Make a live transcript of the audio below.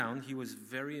background, he was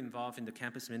very involved in the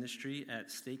campus ministry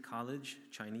at State College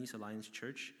Chinese Alliance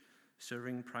Church,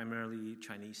 serving primarily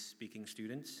Chinese-speaking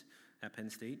students at Penn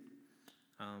State.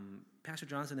 Pastor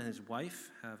Johnson and his wife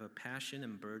have a passion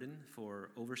and burden for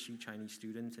overseas Chinese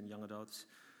students and young adults.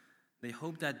 They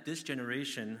hope that this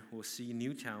generation will see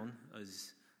Newtown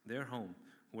as their home,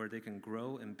 where they can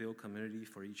grow and build community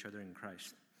for each other in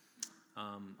Christ.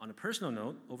 On a personal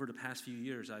note, over the past few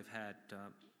years, I've had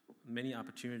many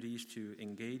opportunities to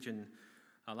engage in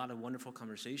a lot of wonderful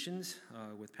conversations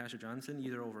with Pastor Johnson,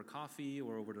 either over coffee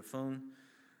or over the phone,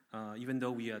 even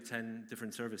though we attend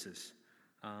different services.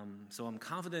 So I'm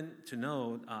confident to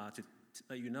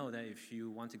let you know that if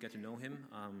you want to get to know him,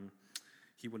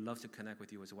 he would love to connect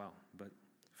with you as well. But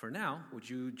for now, would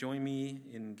you join me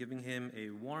in giving him a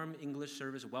warm English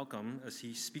service welcome as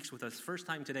he speaks with us first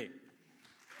time today?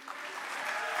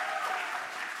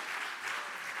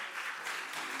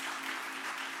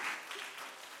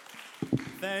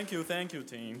 Thank you,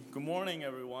 team. Good morning,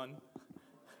 everyone.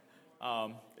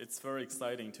 It's very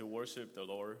exciting to worship the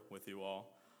Lord with you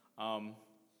all.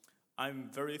 I'm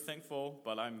very thankful,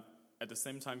 but I'm at the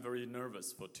same time very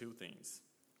nervous for two things.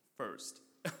 First,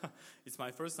 it's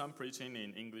my first time preaching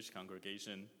in English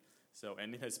congregation,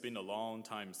 and it has been a long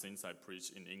time since I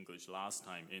preached in English last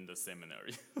time in the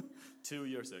seminary, 2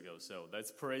 years ago. So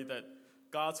let's pray that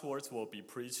God's words will be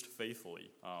preached faithfully.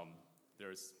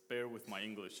 Bear with my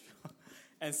English.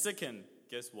 And second,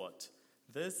 guess what?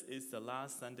 This is the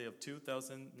last Sunday of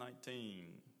 2019.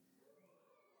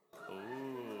 Oh,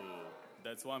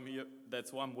 that's what I'm here.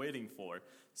 That's what I'm waiting for.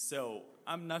 So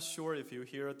I'm not sure if you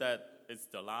hear that it's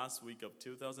the last week of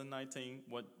 2019,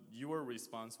 what your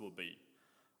response will be.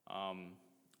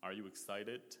 Are you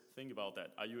excited? Think about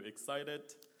that. Are you excited?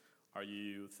 Are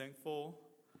you thankful?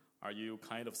 Are you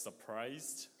kind of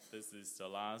surprised this is the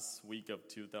last week of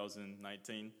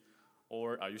 2019?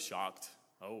 Or are you shocked?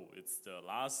 Oh, it's the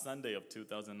last Sunday of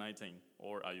 2019.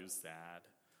 Or are you sad?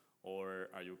 Or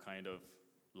are you kind of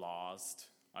lost?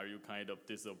 Are you kind of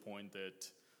disappointed?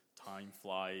 Time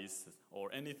flies,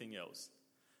 or anything else?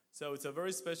 So it's a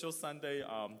very special Sunday,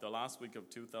 the last week of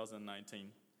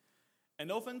 2019.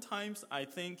 And oftentimes, I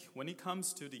think when it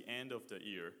comes to the end of the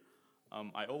year,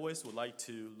 I always would like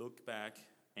to look back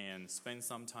and spend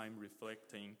some time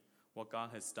reflecting what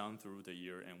God has done through the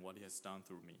year and what He has done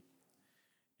through me.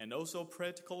 And also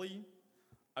practically,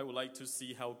 I would like to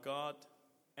see how God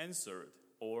answered,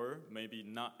 or maybe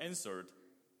not answered,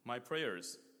 my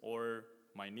prayers or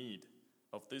my need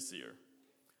of this year.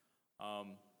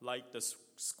 Like the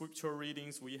scripture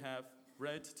readings we have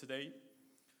read today,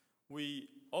 we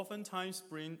oftentimes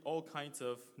bring all kinds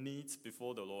of needs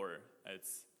before the Lord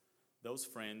as those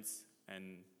friends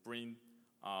and bring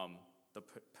the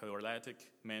paralytic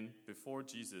man before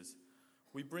Jesus.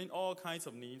 We bring all kinds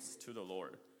of needs to the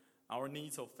Lord. Our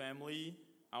needs of family,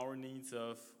 our needs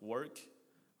of work,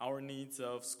 our needs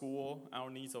of school, our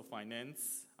needs of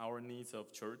finance, our needs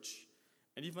of church.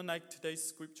 And even like today's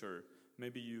scripture,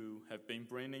 maybe you have been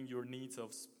bringing your needs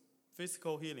of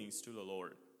physical healings to the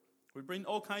Lord. We bring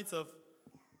all kinds of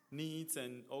needs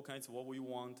and all kinds of what we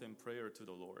want and prayer to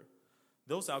the Lord.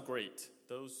 Those are great.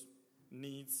 Those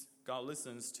needs, God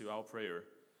listens to our prayer.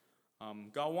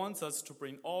 God wants us to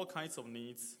bring all kinds of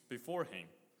needs before Him.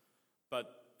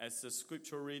 But as the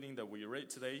scripture reading that we read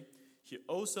today, He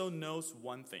also knows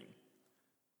one thing.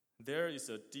 There is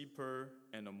a deeper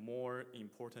and a more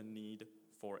important need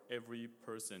for every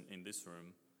person in this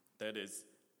room. That is,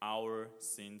 our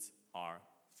sins are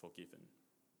forgiven.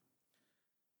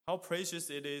 How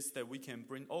precious it is that we can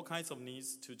bring all kinds of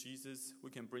needs to Jesus. We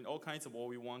can bring all kinds of what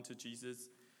we want to Jesus.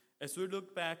 As we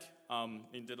look back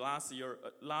in the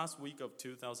last week of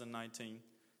 2019,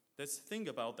 let's think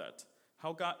about that.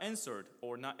 How God answered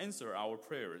or not answered our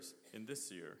prayers in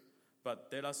this year. But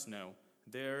let us know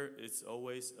there is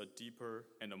always a deeper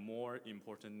and a more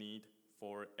important need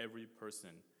for every person.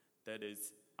 That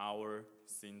is, our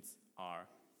sins are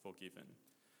forgiven.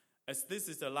 As this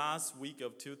is the last week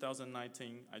of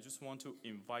 2019, I just want to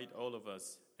invite all of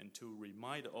us and to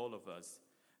remind all of us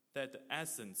that the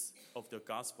essence of the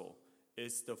gospel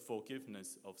is the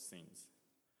forgiveness of sins.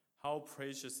 How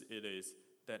precious it is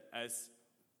that as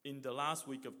in the last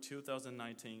week of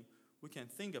 2019, we can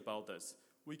think about this.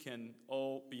 We can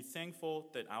all be thankful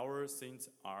that our sins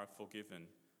are forgiven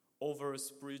over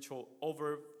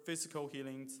physical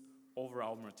healings, over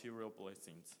our material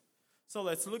blessings. So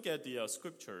let's look at the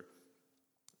scripture.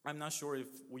 I'm not sure if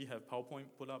we have PowerPoint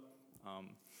put up.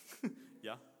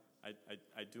 Yeah,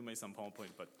 I do make some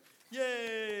PowerPoint, but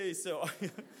yay! So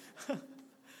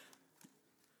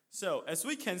as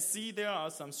we can see, there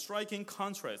are some striking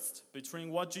contrasts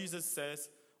between what Jesus says,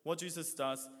 what Jesus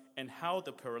does, and how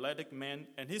the paralytic man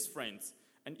and his friends,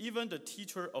 and even the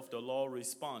teacher of the law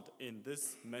respond in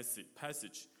this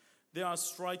passage. There are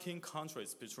striking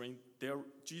contrasts between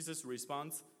Jesus'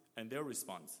 response and their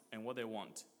response and what they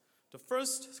want. The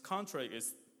first contrast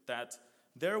is that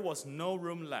there was no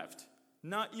room left,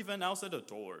 not even outside the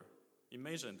door.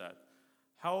 Imagine that,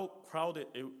 how crowded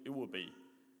it would be.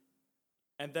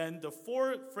 And then the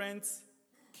four friends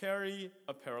carry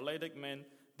a paralytic man.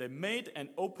 They made an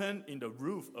open in the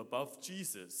roof above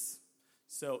Jesus.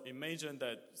 So imagine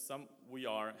that we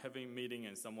are having a meeting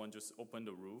and someone just opened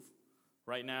the roof.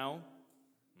 Right now,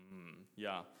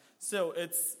 yeah. So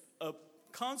it's a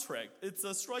contract. It's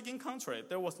a striking contract.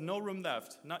 There was no room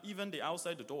left, not even the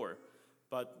outside the door.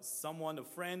 But four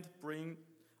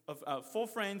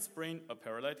friends bring a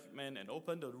paralytic man and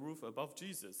open the roof above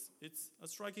Jesus. It's a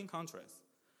striking contrast.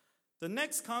 The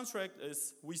next contrast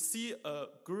is we see a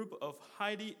group of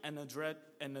highly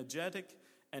energetic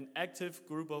and active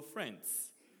group of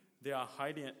friends. They are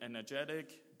highly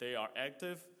energetic, they are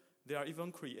active, they are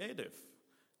even creative.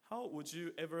 How would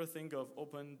you ever think of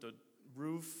open the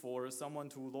roof for someone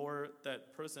to lower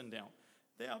that person down?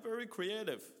 They are very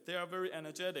creative, they are very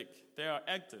energetic, they are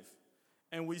active.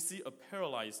 And we see a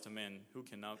paralyzed man who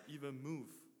cannot even move.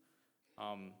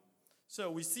 So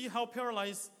we see how the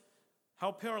paralyzed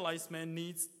man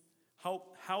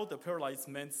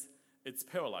is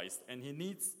paralyzed, and he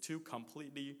needs to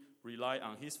completely rely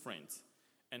on his friends,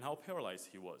 and how paralyzed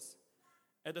he was.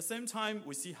 At the same time,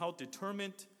 we see how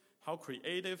determined, how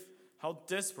creative, how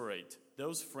desperate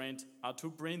those friends are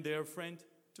to bring their friend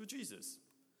to Jesus.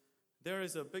 There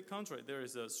is a big contrast. There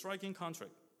is a striking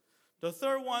contrast. The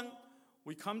third one,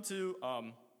 we come to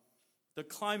the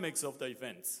climax of the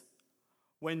events.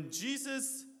 When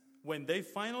they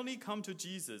finally come to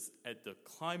Jesus at the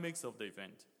climax of the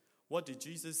event, what did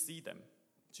Jesus see them?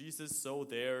 Jesus saw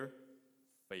their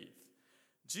faith.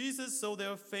 Jesus saw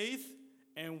their faith,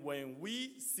 and when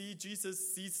we see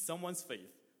Jesus see someone's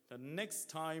faith, the next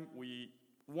time we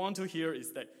want to hear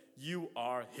is that you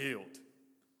are healed.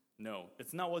 No,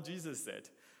 it's not what Jesus said.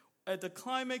 At the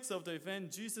climax of the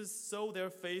event, Jesus saw their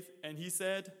faith, and he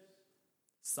said,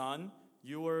 "Son,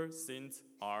 your sins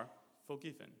are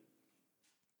forgiven."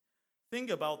 Think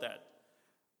about that.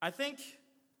 I think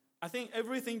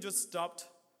everything just stopped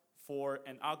for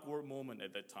an awkward moment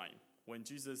at that time when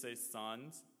Jesus says,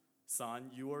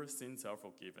 Son, your sins are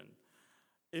forgiven.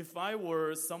 If I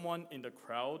were someone in the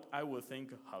crowd, I would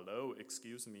think, hello,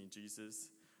 excuse me, Jesus.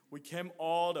 We came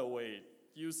all the way,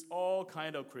 use all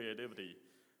kind of creativity,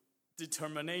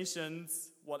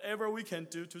 determinations, whatever we can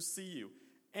do to see you.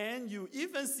 And you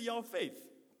even see our faith.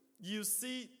 You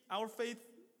see our faith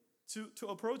to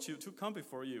approach you, to come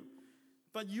before you.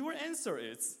 But your answer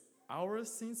is, our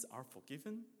sins are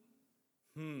forgiven?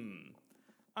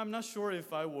 I'm not sure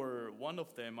if I were one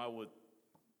of them, I would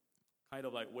kind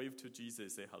of like wave to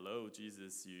Jesus, say, hello,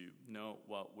 Jesus, you know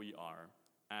what we are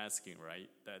asking, right?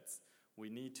 That's we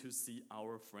need to see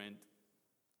our friend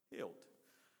healed.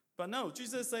 But no,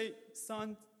 Jesus say,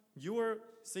 son, your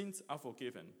sins are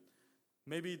forgiven.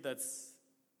 Maybe that's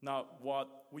not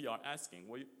what we are asking,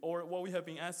 or what we have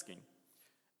been asking.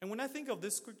 And when I think of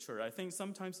this scripture, I think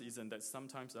sometimes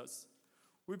us,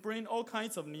 we bring all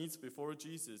kinds of needs before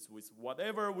Jesus with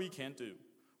whatever we can do,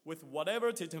 with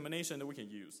whatever determination that we can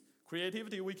use,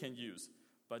 creativity we can use.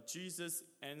 But Jesus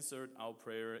answered our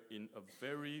prayer in a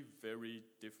very, very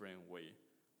different way,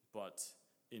 but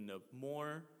in a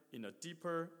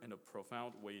deeper and a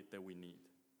profound way that we need.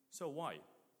 So why?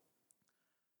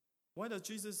 Why does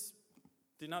Jesus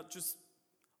did not just,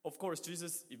 of course,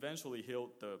 Jesus eventually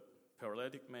healed the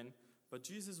paralytic man, but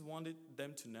Jesus wanted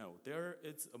them to know there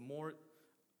is a more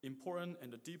important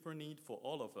and a deeper need for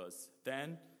all of us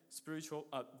than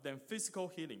physical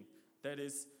healing. That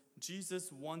is,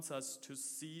 Jesus wants us to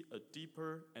see a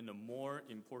deeper and a more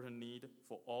important need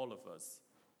for all of us.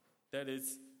 That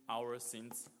is, our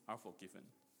sins are forgiven.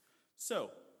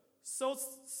 So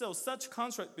such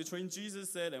contrast between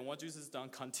Jesus said and what Jesus done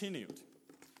continued.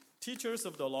 Teachers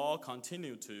of the law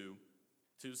continued to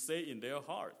say in their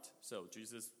heart. So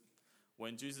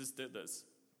when Jesus did this,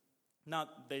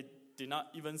 they did not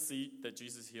even see that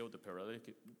Jesus healed the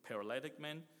paralytic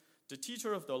man. The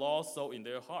teacher of the law saw in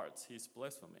their hearts his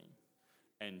blasphemy.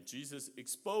 And Jesus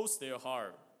exposed their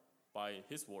heart by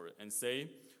his word and say,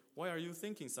 why are you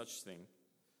thinking such thing?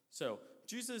 So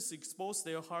Jesus exposed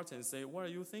their heart and say, why are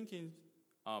you thinking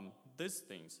these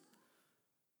things?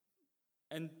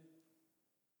 And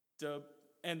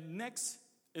next,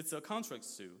 it's a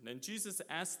contrast too. Then Jesus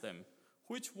asked them,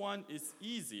 which one is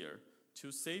easier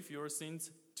to say your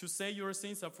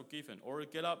sins are forgiven, or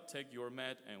get up, take your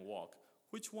mat, and walk?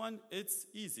 Which one is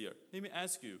easier? Let me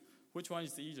ask you, which one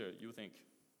is easier, you think?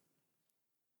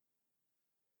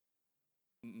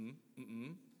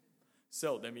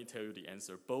 So let me tell you the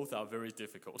answer. Both are very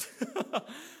difficult.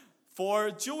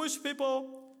 For Jewish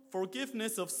people,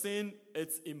 forgiveness of sin,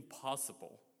 it's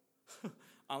impossible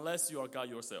unless you are God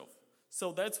yourself.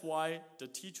 So that's why the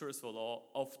teachers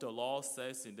of the law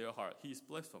says in their heart, he is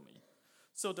blasphemy.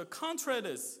 So the contrast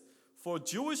is, for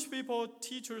Jewish people,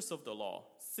 teachers of the law,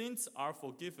 sins are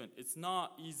forgiven. It's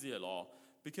not easy at all,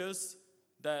 because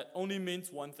that only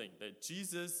means one thing, that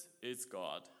Jesus is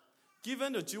God.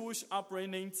 Given the Jewish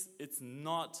upbringings, it's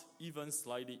not even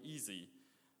slightly easy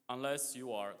unless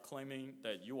you are claiming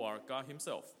that you are God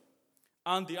himself.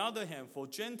 On the other hand, for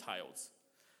Gentiles,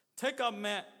 take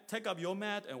up your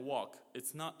mat and walk.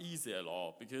 It's not easy at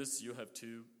all because you have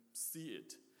to see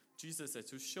it. Jesus had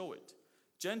to show it.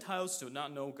 Gentiles do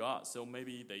not know God, so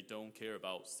maybe they don't care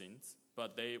about sins,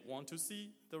 but they want to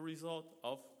see the result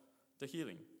of the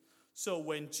healing. So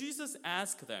when Jesus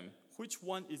asked them, which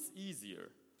one is easier?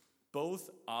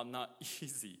 Both are not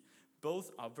easy.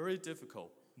 Both are very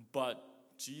difficult, but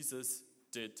Jesus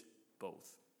did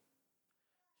both.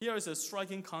 Here is a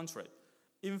striking contrast.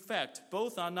 In fact,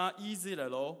 both are not easy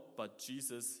at all, but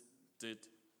Jesus did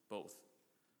both.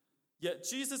 Yet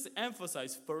Jesus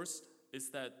emphasized first is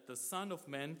that the Son of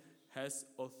Man has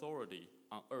authority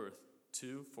on earth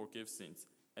to forgive sins.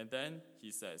 And then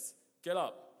he says, get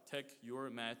up, take your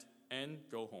mat, and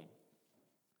go home.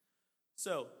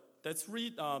 So let's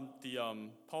read the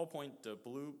PowerPoint,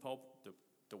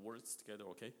 the words together,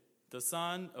 okay? The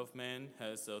Son of Man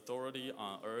has authority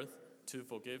on earth to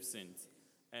forgive sins.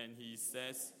 And he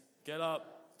says, get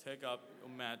up, take up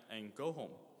your mat, and go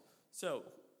home. So,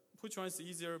 which one is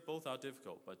easier? Both are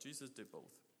difficult, but Jesus did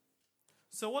both.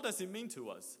 So what does it mean to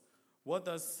us? What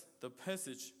does the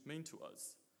passage mean to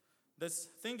us? Let's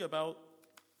think about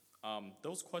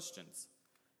those questions.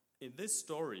 In this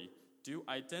story, do you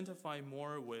identify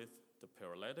more with the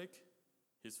paralytic,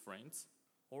 his friends,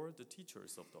 or the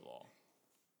teachers of the law?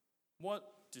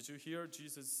 What did you hear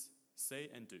Jesus say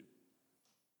and do?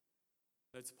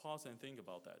 Let's pause and think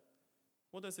about that.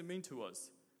 What does it mean to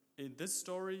us? In this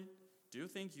story, do you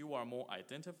think you are more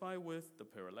identified with the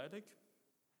paralytic?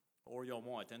 Or you are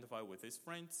more identified with his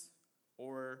friends?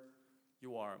 Or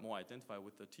you are more identified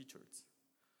with the teachers?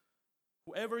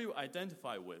 Whoever you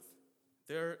identify with,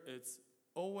 there is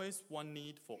always one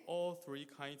need for all three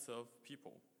kinds of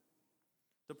people.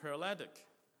 The paralytic.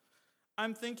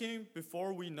 I'm thinking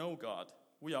before we know God,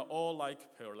 we are all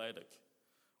like paralytic.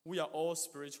 We are all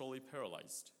spiritually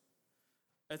paralyzed.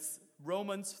 As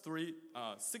Romans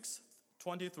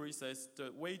 6:23 says,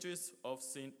 the wages of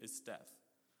sin is death.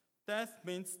 Death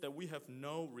means that we have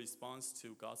no response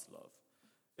to God's love.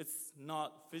 It's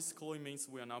not physically means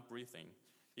we are not breathing.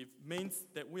 It means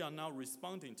that we are not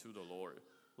responding to the Lord,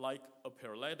 like a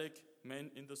paralytic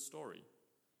man in the story.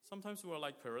 Sometimes we are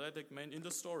like paralytic men in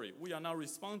the story. We are not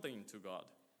responding to God.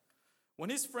 When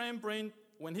his friend bring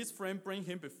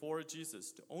him before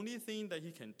Jesus, the only thing that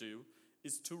he can do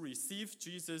is to receive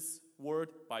Jesus' word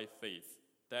by faith,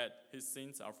 that his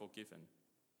sins are forgiven.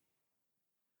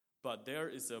 But there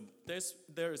is a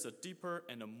deeper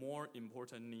and a more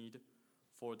important need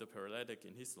for the paralytic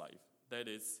in his life. That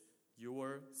is,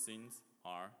 your sins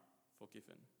are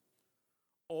forgiven.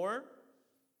 Or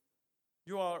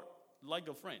you are like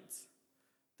the friends,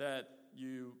 that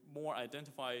you more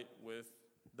identify with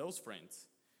those friends.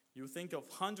 You think of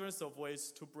hundreds of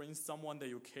ways to bring someone that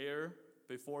you care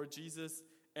before Jesus,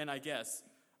 and I guess,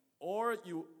 or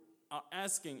you are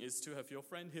asking is to have your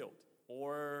friend healed,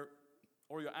 or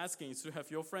you're asking is to have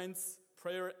your friend's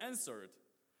prayer answered.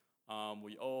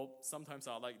 We all sometimes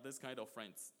are like this kind of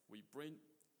friends. We bring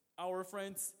our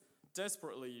friends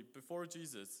desperately before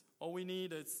Jesus. All we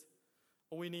need is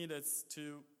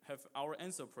to have our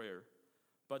answer prayer.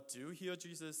 But do you hear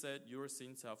Jesus said, your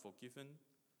sins are forgiven?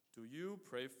 Do you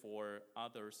pray for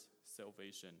others'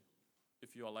 salvation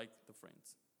if you are like the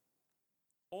friends?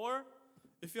 Or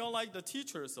if you are like the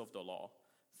teachers of the law,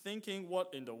 thinking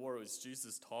what in the world is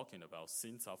Jesus talking about?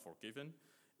 Sins are forgiven?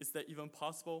 Is that even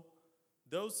possible?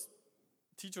 Those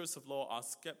teachers of law are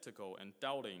skeptical and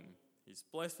doubting. He's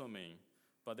blaspheming.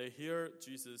 But they hear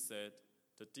Jesus said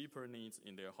the deeper needs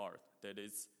in their heart. That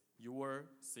is, your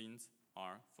sins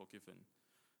are forgiven.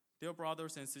 Dear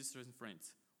brothers and sisters and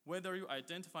friends, whether you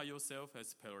identify yourself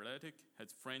as paralytic,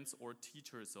 as friends, or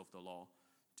teachers of the law,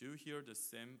 do hear the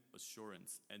same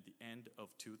assurance at the end of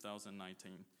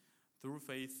 2019. Through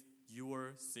faith,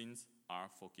 your sins are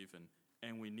forgiven,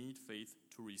 and we need faith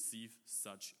to receive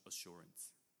such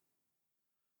assurance.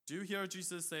 Do you hear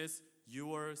Jesus says,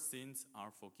 your sins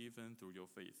are forgiven through your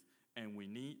faith? and we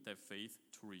need that faith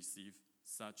to receive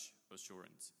such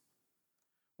assurance.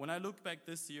 When I look back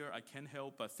this year, I can't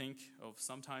help but think of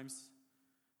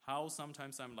how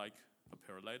sometimes I'm like a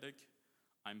paralytic.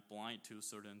 I'm blind to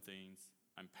certain things.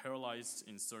 I'm paralyzed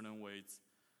in certain ways.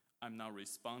 I'm not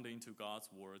responding to God's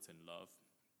words and love.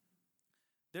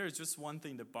 There is just one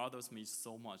thing that bothers me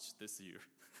so much this year.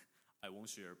 I won't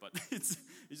share, but it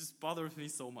just bothers me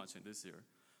so much in this year.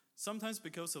 Sometimes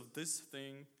because of this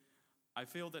thing, I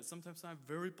feel that sometimes I'm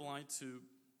very blind to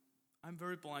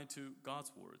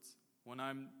God's words. When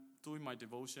I'm doing my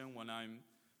devotion, when I'm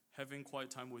having quiet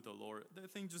time with the Lord,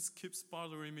 that thing just keeps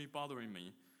bothering me.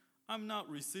 I'm not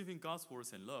receiving God's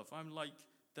words and love. I'm like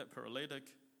that paralytic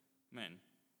man.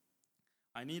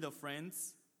 I need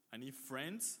friends.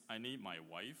 I need my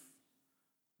wife.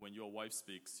 When your wife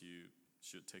speaks, you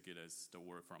should take it as the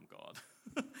word from God.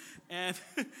 And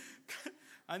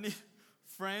I need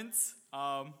friends,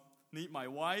 need my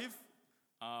wife,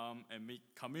 and meet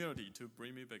community to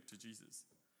bring me back to Jesus.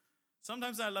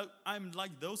 Sometimes I'm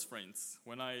like those friends.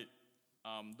 When I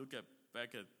look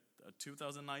back at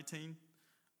 2019,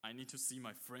 I need to see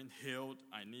my friend healed.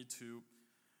 I need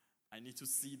to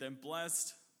see them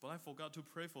blessed. But I forgot to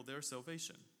pray for their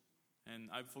salvation. And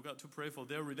I forgot to pray for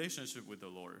their relationship with the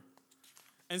Lord.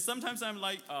 And sometimes I'm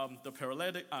like the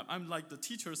paralytic. I'm like the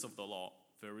teachers of the law,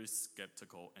 very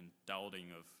skeptical and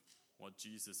doubting of what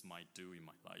Jesus might do in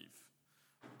my life.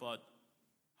 But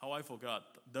how I forgot,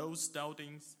 those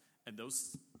doubtings and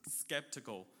those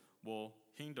skeptical will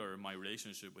hinder my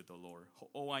relationship with the Lord.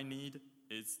 All I need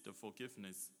is the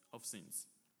forgiveness of sins.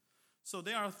 So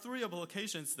there are 3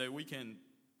 applications that we can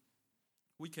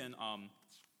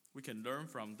learn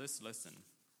from this lesson.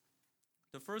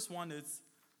 The first one is,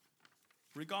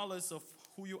 regardless of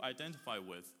who you identify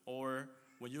with, or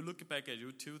when you look back at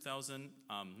your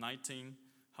 2019,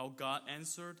 how God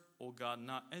answered or God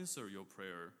not answered your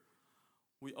prayer,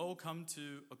 we all come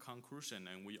to a conclusion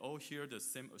and we all hear the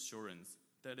same assurance,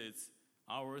 that is,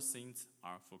 our sins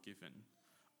are forgiven.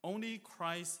 Only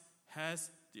Christ has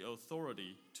the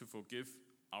authority to forgive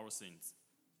our sins.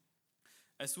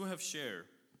 As we have shared,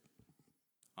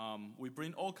 we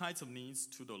bring all kinds of needs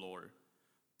to the Lord,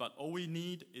 but all we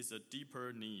need is a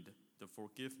deeper need, the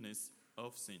forgiveness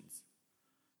of sins.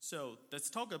 So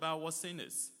let's talk about what sin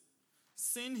is.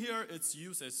 Sin here, it's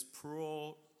used as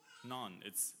plural noun,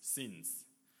 it's sins.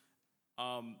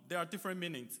 There are different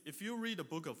meanings. If you read the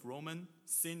book of Romans,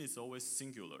 sin is always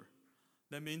singular.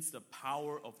 That means the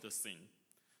power of the sin.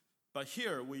 But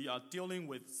here we are dealing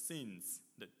with sins,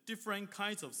 the different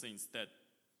kinds of sins that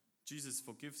Jesus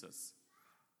forgives us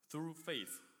through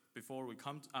faith. Before we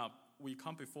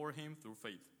come before Him through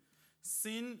faith.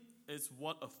 Sin is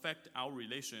what affects our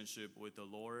relationship with the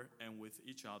Lord and with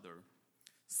each other.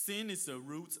 Sin is the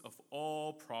root of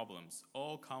all problems,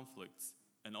 all conflicts,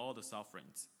 and all the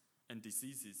sufferings and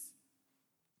diseases.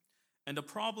 And the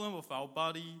problem of our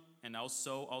body and our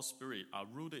soul, our spirit, are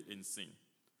rooted in sin.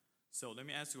 So let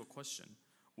me ask you a question.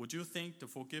 Would you think the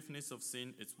forgiveness of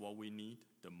sin is what we need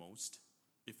the most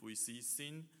if we see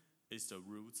sin is the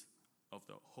root of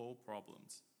the whole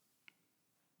problems?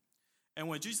 And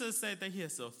when Jesus said that He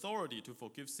has authority to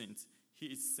forgive sins, He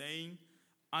is saying,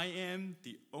 I am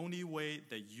the only way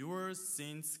that your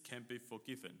sins can be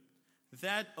forgiven.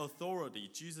 That authority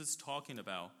Jesus is talking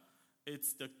about,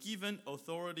 it's the given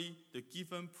authority, the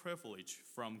given privilege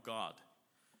from God.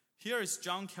 Here is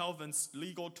John Calvin's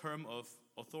legal term of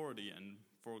authority and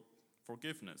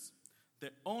forgiveness.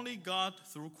 That only God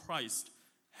through Christ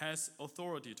has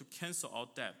authority to cancel our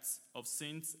debts of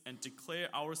sins and declare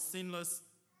our sinless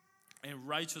and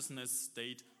righteousness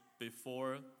state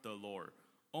before the Lord.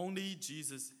 Only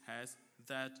Jesus has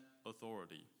that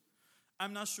authority.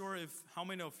 I'm not sure how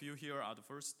many of you here are the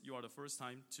first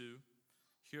time to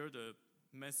hear the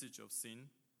message of sin,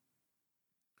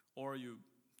 or you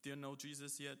didn't know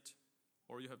Jesus yet,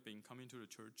 or you have been coming to the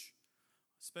church.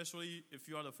 Especially if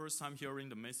you are the first time hearing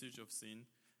the message of sin,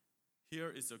 here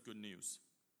is the good news.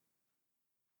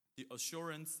 The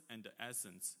assurance and the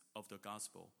essence of the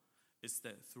gospel is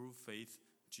that through faith,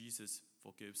 Jesus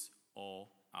forgives all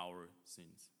our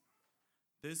sins.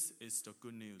 This is the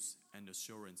good news and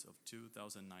assurance of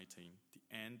 2019, the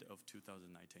end of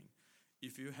 2019.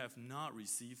 If you have not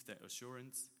received that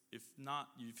assurance, if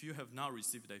you have not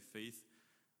received that faith,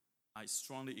 I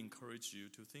strongly encourage you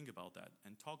to think about that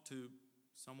and talk to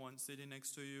someone sitting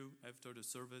next to you after the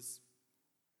service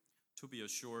to be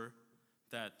assured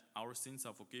that our sins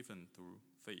are forgiven through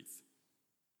faith.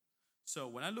 So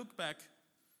when I look back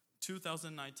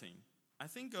 2019, I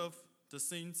think of the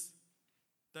sins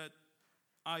that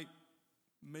I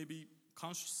maybe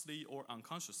consciously or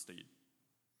unconsciously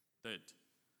did.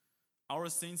 Our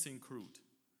sins include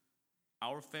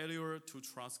our failure to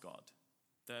trust God.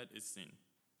 That is sin.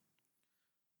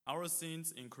 Our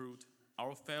sins include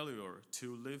our failure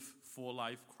to live full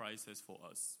life Christ has for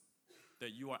us.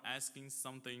 That you are asking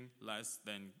something less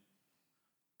than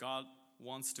God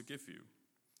wants to give you.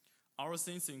 Our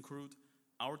sins include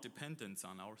our dependence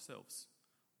on ourselves.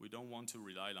 We don't want to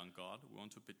rely on God. We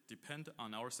want to depend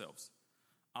on ourselves.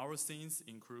 Our sins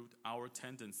include our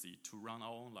tendency to run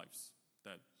our own lives.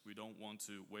 That we don't want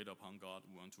to wait upon God.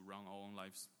 We want to run our own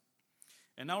lives.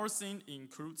 And our sin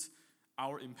includes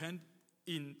our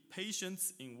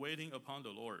impatience in waiting upon the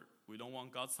Lord. We don't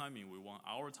want God's timing. We want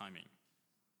our timing.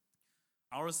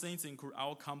 Our sins include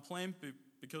our complaint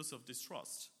because of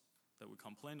distrust. That we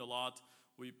complain a lot.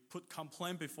 We put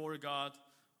complaint before God.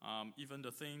 Even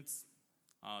the things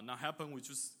not happen, we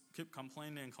just keep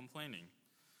complaining and complaining.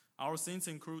 Our sins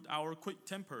include our quick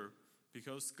temper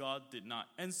because God did not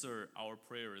answer our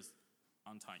prayers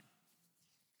on time.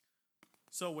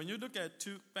 So when you look at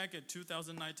back at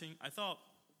 2019, I thought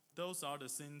those are the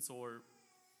sins or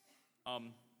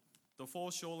the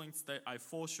four shortcomings that I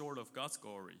fall short of God's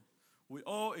glory. We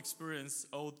all experience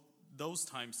all those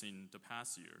times in the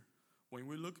past year. When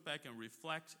we look back and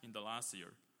reflect in the last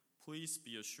year, please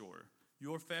be assured,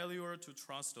 your failure to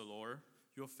trust the Lord,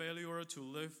 your failure to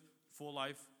live full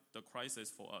life the Christ is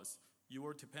for us,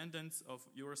 your dependence of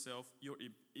yourself, your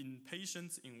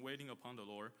impatience in waiting upon the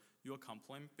Lord, your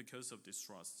complaint because of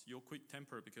distrust, your quick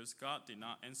temper because God did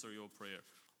not answer your prayer,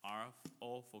 are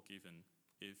all forgiven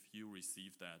if you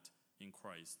receive that in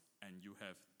Christ and you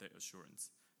have that assurance.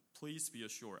 Please be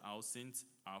assured our sins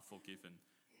are forgiven.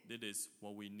 That is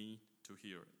what we need to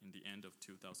hear in the end of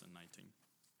 2019.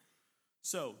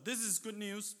 So this is good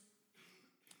news.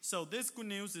 So this good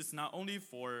news is not only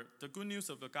for the good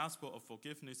news of the gospel of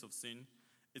forgiveness of sin.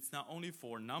 It's not only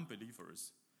for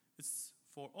non-believers. It's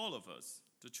for all of us,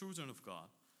 the children of God.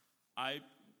 I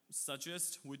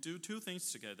suggest we do two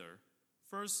things together.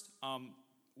 First,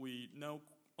 we know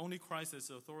only Christ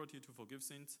has authority to forgive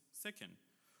sins. Second,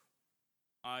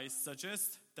 I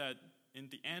suggest that in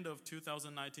the end of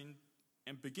 2019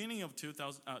 and beginning of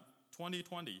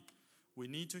 2020, we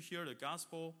need to hear the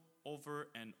gospel over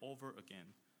and over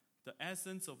again. The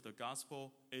essence of the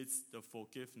gospel is the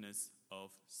forgiveness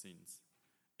of sins.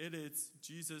 It is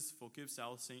Jesus forgives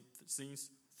our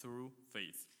sins through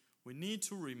faith. We need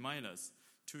to remind us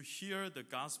to hear the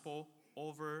gospel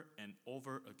over and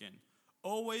over again.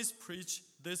 Always preach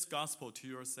this gospel to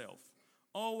yourself.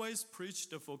 Always preach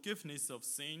the forgiveness of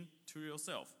sin to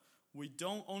yourself. We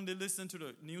don't only listen to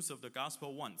the news of the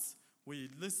gospel once. We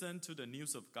listen to the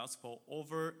news of gospel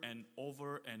over and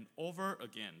over and over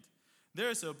again. There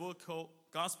is a book called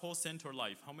Gospel Center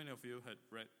Life. How many of you had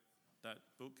read that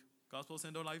book, Gospel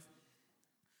Center Life?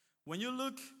 When you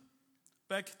look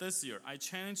back this year, I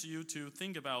challenge you to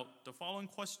think about the following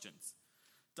questions.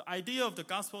 The idea of the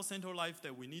Gospel Center Life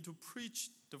that we need to preach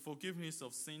the forgiveness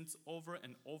of sins over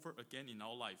and over again in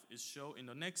our life is shown in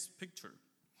the next picture.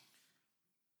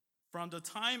 From the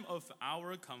time of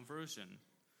our conversion,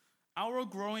 our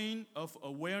growing of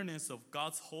awareness of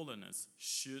God's holiness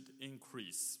should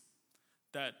increase.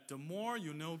 That the more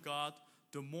you know God,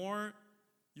 the more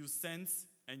you sense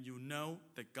and you know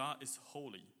that God is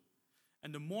holy.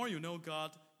 And the more you know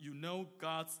God, you know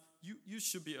you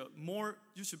should be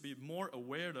more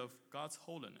aware of God's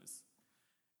holiness.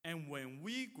 And when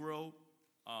we grow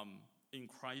in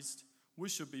Christ, we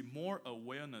should be more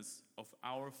awareness of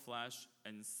our flesh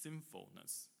and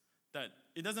sinfulness. That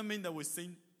it doesn't mean that we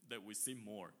sin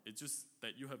more. It's just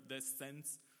that you have that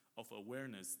sense of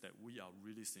awareness that we are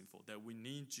really sinful, that we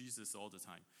need Jesus all the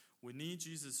time. We need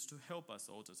Jesus to help us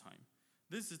all the time.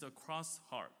 This is the cross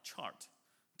heart chart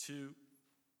to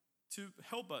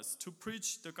help us to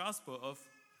preach the gospel of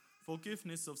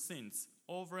forgiveness of sins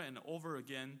over and over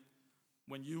again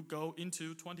when you go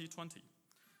into 2020.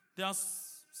 There are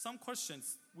some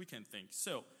questions we can think.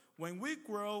 So when we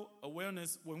grow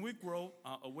awareness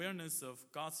of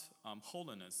God's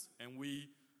holiness, and we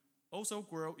also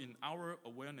grow in our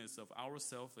awareness of our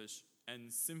selfish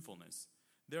and sinfulness,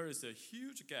 there is a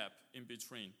huge gap in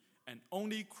between, and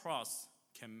only cross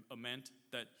can amend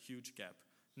that huge gap,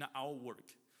 not our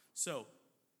work. So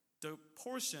the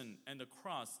portion and the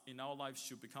cross in our life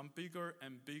should become bigger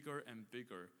and bigger and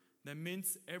bigger. That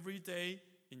means every day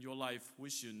in your life, we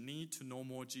should need to know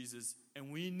more Jesus,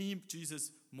 and we need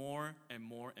Jesus more and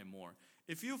more and more.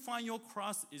 If you find your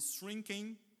cross is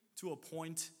shrinking to a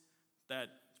point that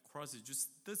cross is just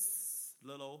this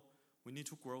little, we need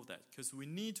to grow that, because we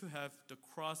need to have the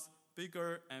cross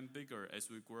bigger and bigger as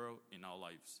we grow in our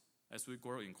lives, as we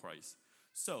grow in Christ.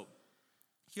 So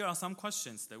here are some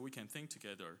questions that we can think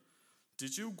together.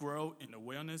 Did you grow in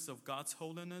awareness of God's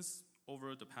holiness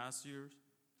over the past years?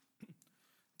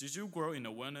 Did you grow in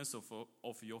awareness of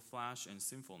your flesh and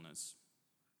sinfulness?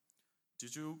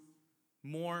 Did you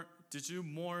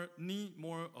need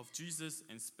more of Jesus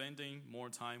and spending more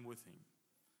time with him?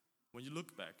 When you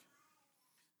look back,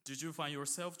 did you find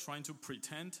yourself trying to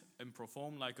pretend and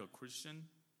perform like a Christian?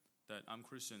 That I'm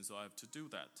Christian, so I have to do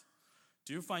that.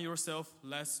 Do you find yourself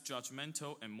less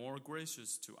judgmental and more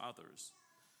gracious to others?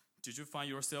 Did you find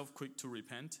yourself quick to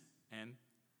repent, and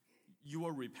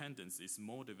your repentance is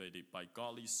motivated by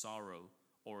godly sorrow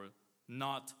or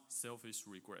not selfish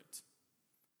regret?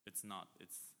 It's not.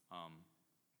 It's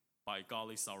by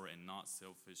godly sorrow and not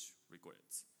selfish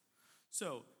regrets.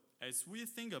 So, as we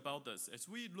think about this, as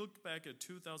we look back at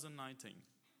 2019,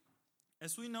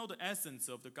 as we know the essence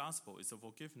of the gospel is the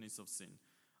forgiveness of sin,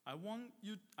 I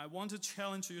want to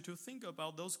challenge you to think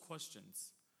about those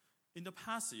questions. In the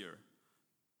past year,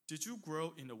 did you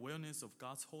grow in awareness of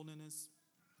God's holiness?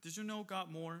 Did you know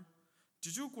God more?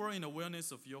 Did you grow in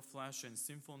awareness of your flesh and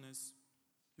sinfulness?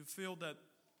 You feel that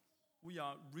we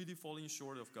are really falling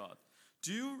short of God.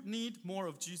 Do you need more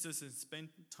of Jesus and spend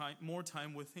more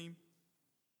time with him?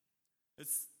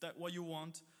 Is that what you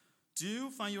want? Do you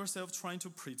find yourself trying to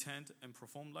pretend and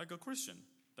perform like a Christian?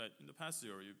 That in the past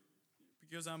year,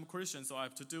 because I'm a Christian, so I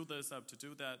have to do this, I have to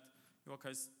do that. You're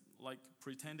like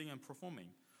pretending and performing.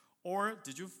 Or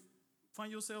did you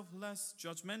find yourself less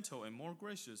judgmental and more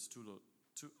gracious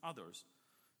to others?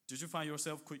 Did you find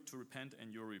yourself quick to repent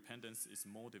and your repentance is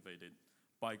motivated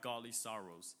by godly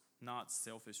sorrows, not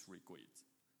selfish regret?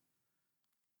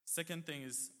 Second thing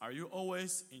is, are you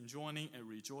always enjoying and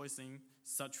rejoicing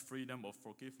such freedom of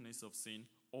forgiveness of sin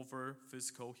over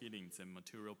physical healings and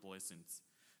material blessings?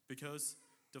 Because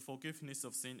the forgiveness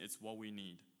of sin is what we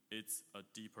need. It's a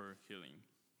deeper healing.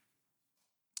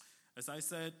 As I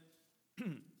said,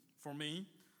 for me,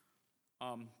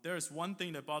 there is one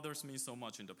thing that bothers me so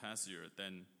much in the past year,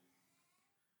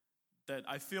 that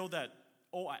I feel that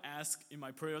all I ask in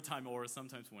my prayer time or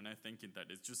sometimes when I think in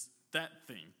that, it's just that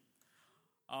thing.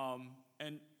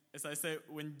 And as I said,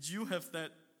 when you have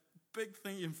that big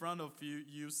thing in front of you,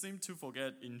 you seem to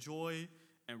forget enjoy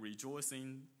and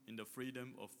rejoicing in the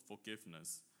freedom of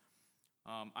forgiveness.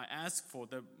 I asked for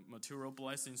the material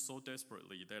blessing so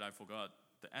desperately that I forgot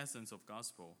the essence of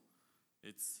gospel.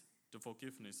 It's the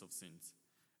forgiveness of sins.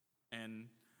 And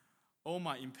all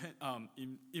my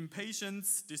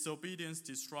impatience, disobedience,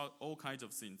 destruct all kinds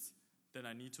of sins that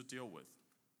I need to deal with.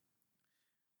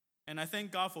 And I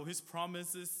thank God for his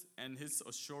promises and his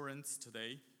assurance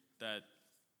today that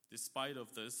despite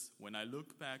of this, when I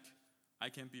look back, I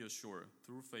can be assured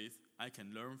through faith, I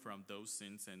can learn from those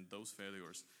sins and those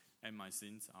failures, and my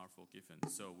sins are forgiven,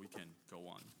 so we can go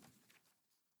on.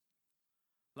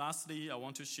 Lastly, I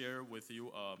want to share with you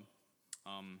a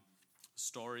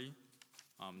story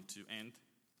to end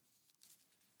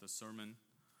the sermon.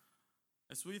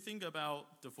 As we think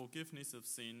about the forgiveness of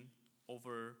sin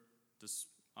over the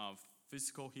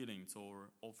physical healings or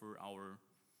over our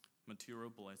material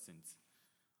blessings,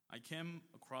 I came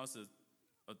across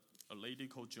a lady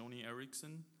called Joni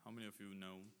Eareckson. How many of you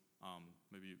know?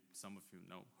 Maybe some of you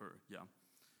know her. Yeah.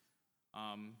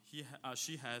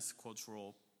 She has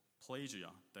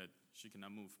quadriplegia that she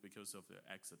cannot move because of the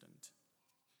accident.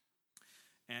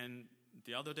 And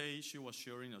the other day, she was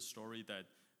sharing a story that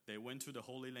they went to the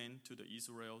Holy Land, to the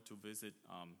Israel, to visit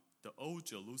the Old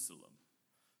Jerusalem.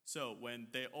 So when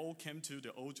they all came to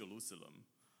the Old Jerusalem,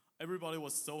 everybody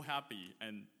was so happy.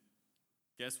 And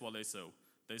guess what they saw?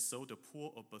 They saw the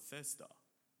pool of Bethesda.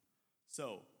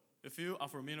 So if you are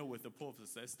familiar with the pool of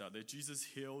Bethesda, that Jesus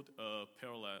healed a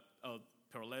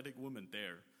paralytic woman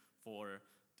there for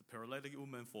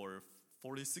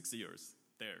 46 years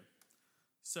there.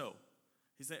 So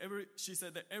she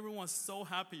said that everyone was so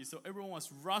happy, so everyone was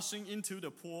rushing into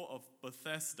the pool of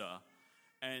Bethesda,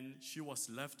 and she was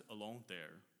left alone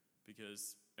there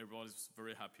because everyone was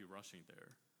very happy rushing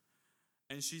there.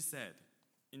 And she said,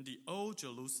 in the Old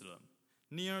Jerusalem,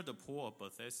 near the pool of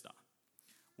Bethesda,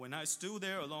 when I stood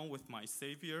there alone with my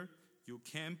Savior, you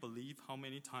can't believe how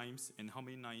many times and how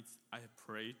many nights I have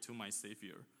prayed to my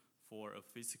Savior for a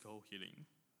physical healing.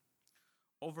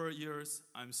 Over years,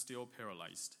 I'm still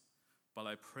paralyzed, but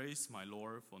I praise my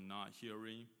Lord for not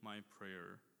hearing my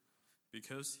prayer.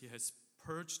 Because he has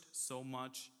purged so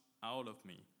much out of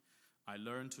me, I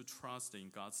learned to trust in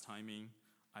God's timing.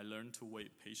 I learned to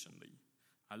wait patiently.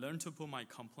 I learned to put my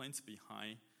complaints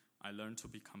behind. I learned to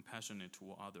be compassionate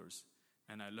toward others.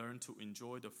 And I learned to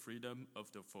enjoy the freedom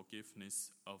of the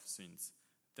forgiveness of sins.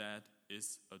 That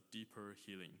is a deeper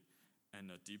healing and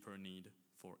a deeper need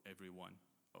for every one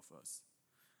of us.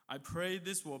 I pray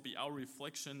this will be our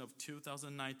reflection of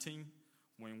 2019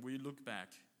 when we look back,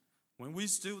 when we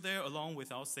stood there alone with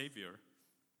our Savior.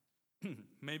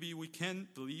 Maybe we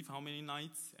can't believe how many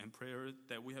nights and prayers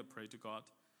that we have prayed to God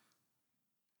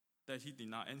that He did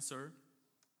not answer,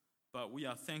 but we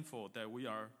are thankful that we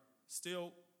are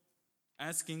still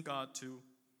asking God to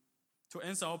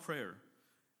answer our prayer.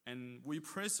 And we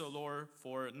praise the Lord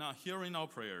for not hearing our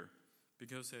prayer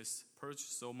because He has purged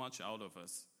so much out of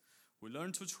us. We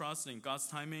learn to trust in God's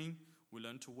timing. We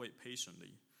learn to wait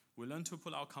patiently. We learn to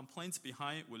put our complaints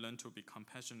behind. We learn to be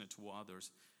compassionate to others.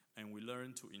 And we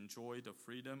learn to enjoy the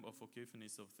freedom of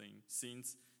forgiveness of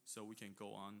sins so we can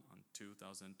go on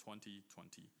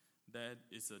 2020. That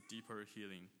is a deeper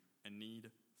healing and need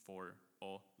for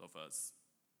all of us.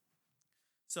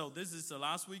 So this is the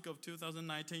last week of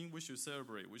 2019. We should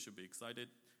celebrate. We should be excited.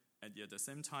 And yet at the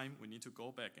same time, we need to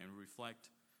go back and reflect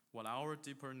what our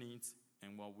deeper needs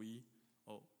and what we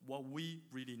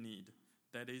really need.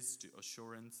 That is the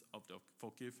assurance of the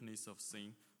forgiveness of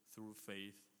sin through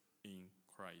faith in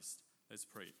Christ. Let's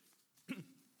pray.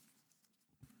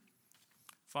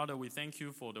 Father, we thank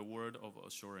you for the word of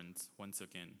assurance once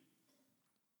again.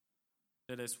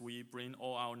 That as we bring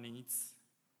all our needs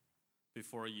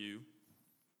before you,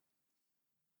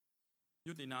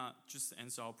 you did not just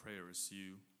answer our prayers.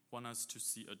 You want us to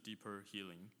see a deeper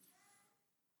healing,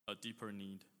 a deeper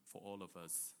need for all of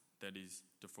us. That is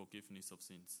the forgiveness of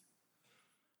sins.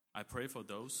 I pray for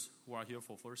those who are here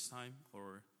for the first time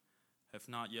or have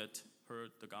not yet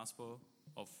heard the gospel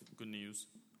of good news,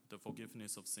 the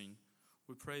forgiveness of sin.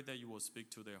 We pray that you will speak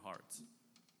to their hearts.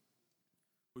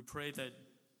 We pray that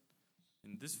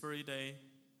in this very day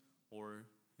or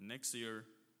next year,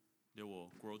 they will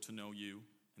grow to know you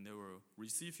and they will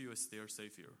receive you as their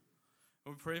Savior.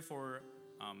 And we pray for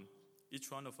each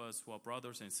one of us who are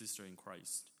brothers and sisters in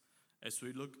Christ. As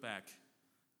we look back,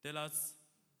 let us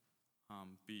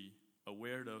be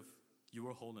aware of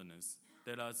your holiness.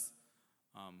 Let us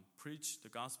preach the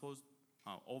gospel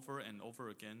over and over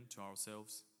again to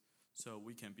ourselves so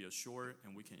we can be assured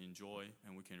and we can enjoy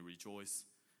and we can rejoice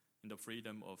in the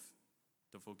freedom of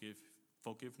the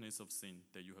forgiveness of sin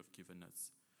that you have given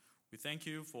us. We thank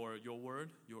you for your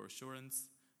word, your assurance.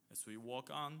 As we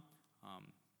walk on,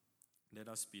 let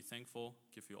us be thankful,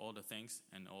 give you all the thanks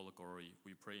and all the glory.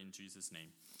 We pray in Jesus'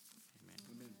 name. Amen.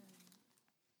 Amen.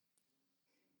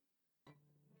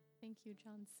 Thank you,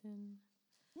 Johnson.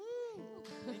 Woo!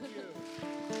 Thank you.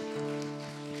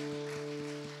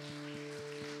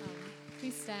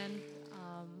 Please stand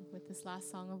with this last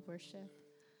song of worship.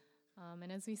 And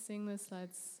as we sing this,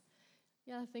 let's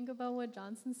think about what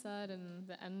Johnson said in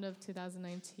the end of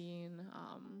 2019.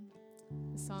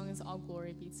 The song is All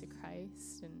Glory Be to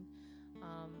Christ. And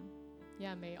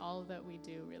may all that we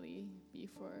do really be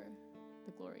for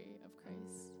the glory of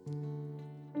Christ.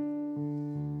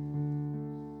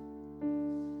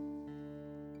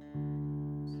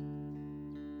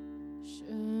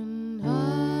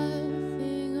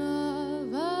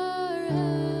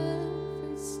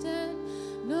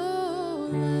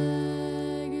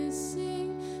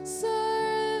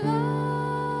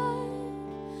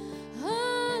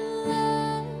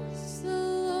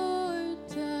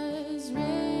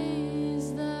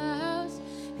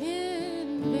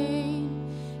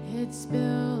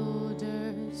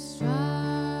 Builders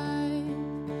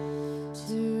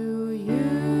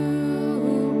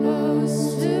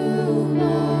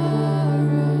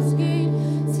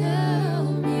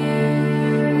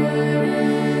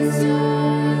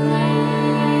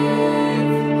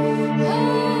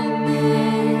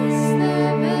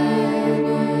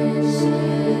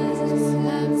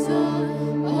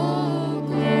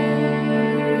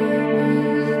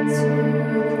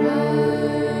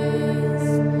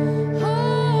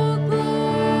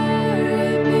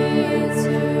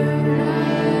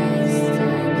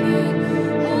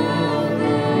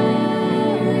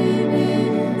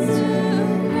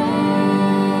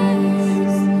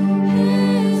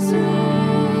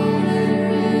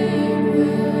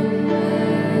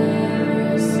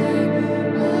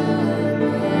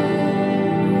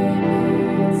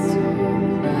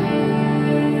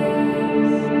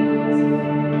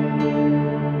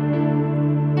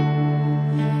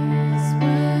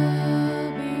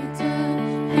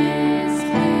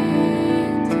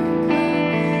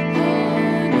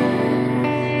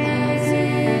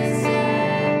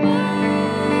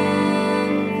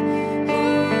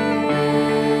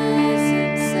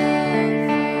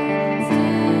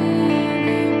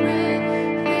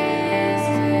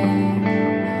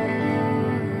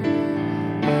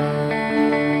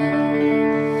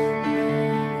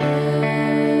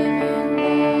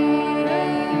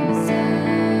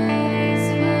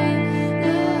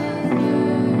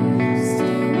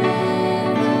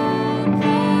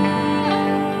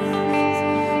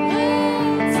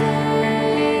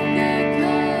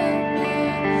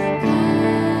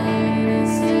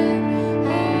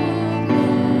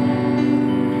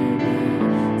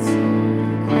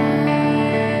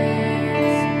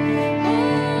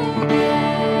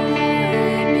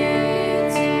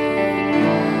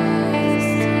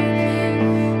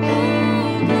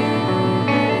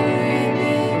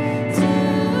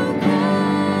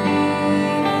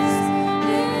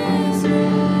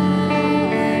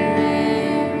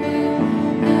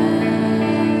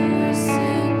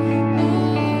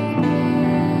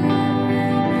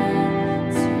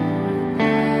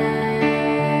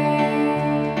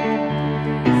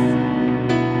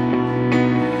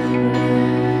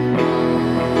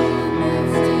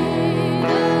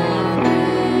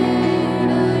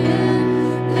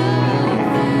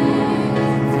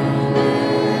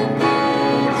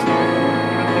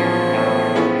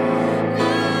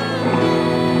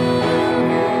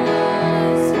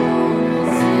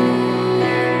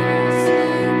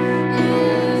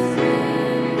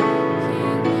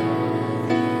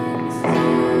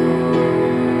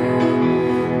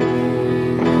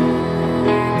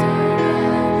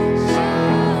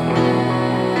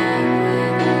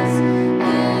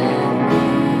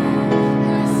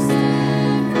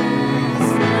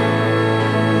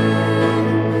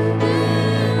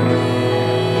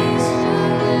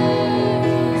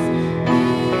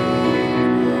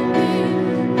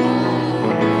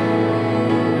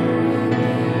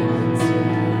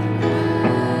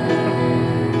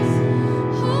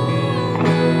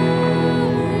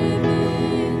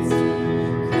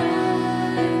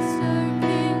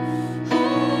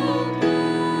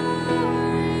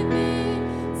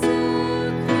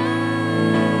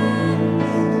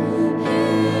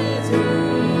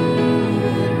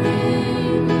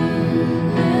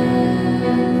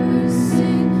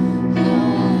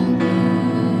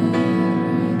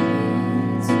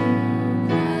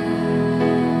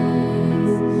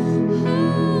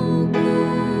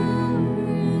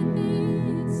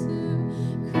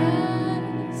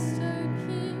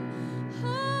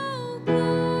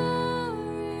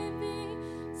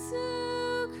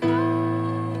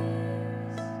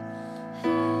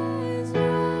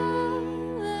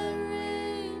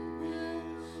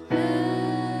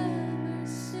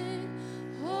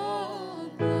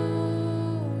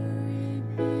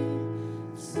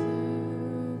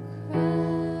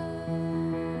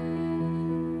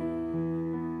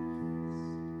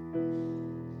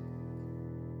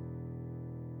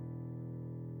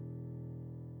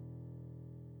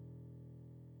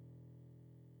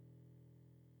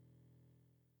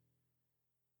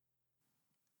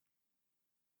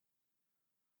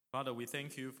Father, we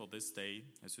thank you for this day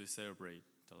as we celebrate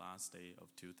the last day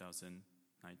of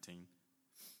 2019.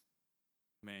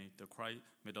 May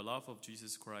the love of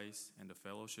Jesus Christ and the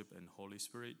fellowship and Holy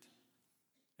Spirit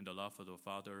and the love of the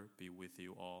Father be with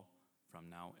you all from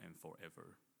now and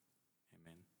forever.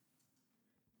 Amen.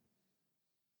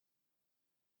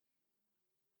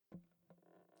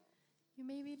 You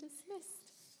may be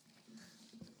dismissed.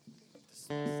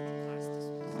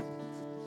 Dismissed.